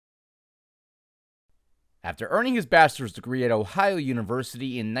After earning his bachelor's degree at Ohio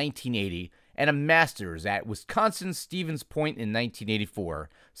University in 1980 and a master's at Wisconsin Stevens Point in 1984,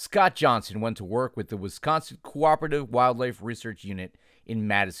 Scott Johnson went to work with the Wisconsin Cooperative Wildlife Research Unit in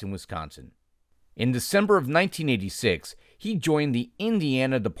Madison, Wisconsin. In December of 1986, he joined the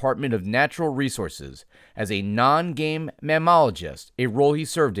Indiana Department of Natural Resources as a non-game mammalogist, a role he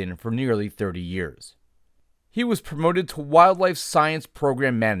served in for nearly 30 years. He was promoted to Wildlife Science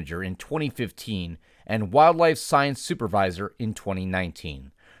Program Manager in 2015 and Wildlife Science Supervisor in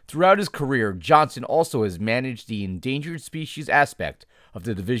 2019. Throughout his career, Johnson also has managed the endangered species aspect of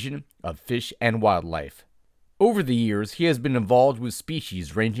the Division of Fish and Wildlife. Over the years, he has been involved with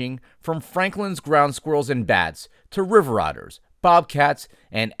species ranging from Franklin's ground squirrels and bats to river otters, bobcats,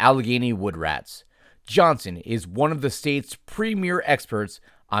 and Allegheny wood rats. Johnson is one of the state's premier experts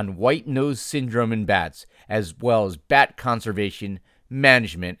on white nose syndrome in bats, as well as bat conservation,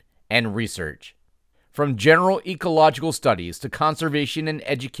 management, and research. From general ecological studies to conservation and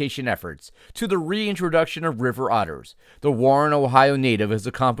education efforts to the reintroduction of river otters, the Warren, Ohio native has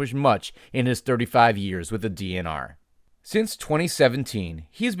accomplished much in his 35 years with the DNR. Since 2017,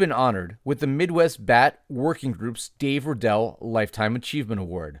 he's been honored with the Midwest Bat Working Group's Dave Riddell Lifetime Achievement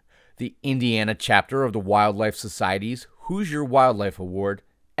Award, the Indiana chapter of the Wildlife Society's Hoosier Wildlife Award,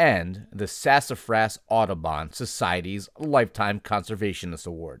 and the Sassafras Audubon Society's Lifetime Conservationist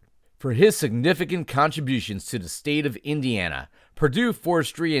Award. For his significant contributions to the state of Indiana, Purdue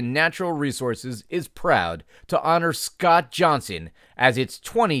Forestry and Natural Resources is proud to honor Scott Johnson as its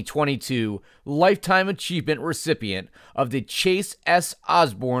 2022 Lifetime Achievement recipient of the Chase S.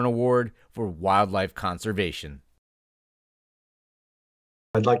 Osborn Award for Wildlife Conservation.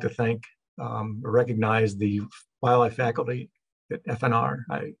 I'd like to thank recognize the wildlife faculty at FNR.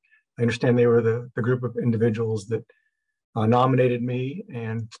 I understand they were the group of individuals that nominated me,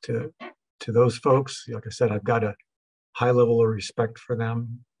 and to those folks, like I said, I've got a high level of respect for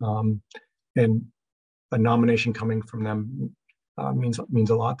them, and a nomination coming from them means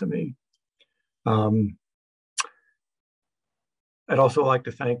a lot to me. I'd also like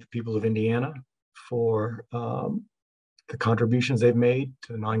to thank the people of Indiana for the contributions they've made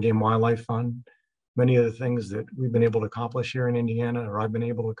to the Non-Game Wildlife Fund. Many of the things that we've been able to accomplish here in Indiana, or I've been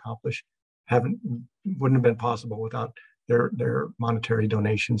able to accomplish, wouldn't have been possible without their monetary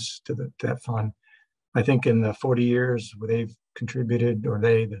donations to that fund. I think in the 40 years where they've contributed, or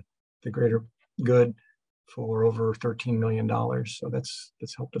the greater good, for over $13 million. So that's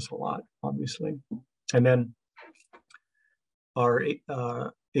helped us a lot, obviously. And then our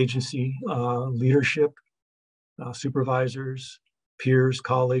agency leadership, supervisors, peers,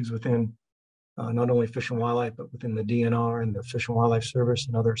 colleagues within not only Fish and Wildlife, but within the DNR and the Fish and Wildlife Service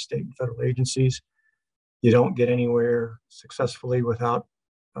and other state and federal agencies. You don't get anywhere successfully without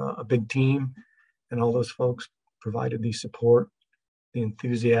a big team, and all those folks provided the support, the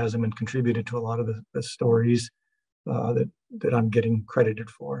enthusiasm, and contributed to a lot of the stories that I'm getting credited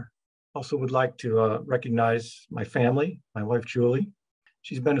for. Also would like to recognize my family, my wife, Julie.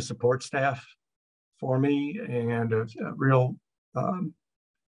 She's been a support staff for me and a real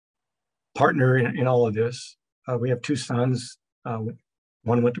partner in all of this. We have two sons.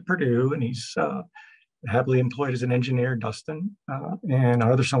 One went to Purdue, and he's happily employed as an engineer, Dustin, and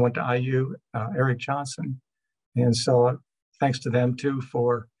our other son went to IU, Eric Johnson. And so thanks to them too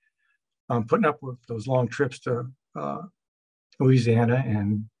for putting up with those long trips to Louisiana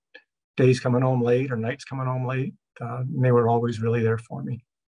and days coming home late or nights coming home late. They were always really there for me.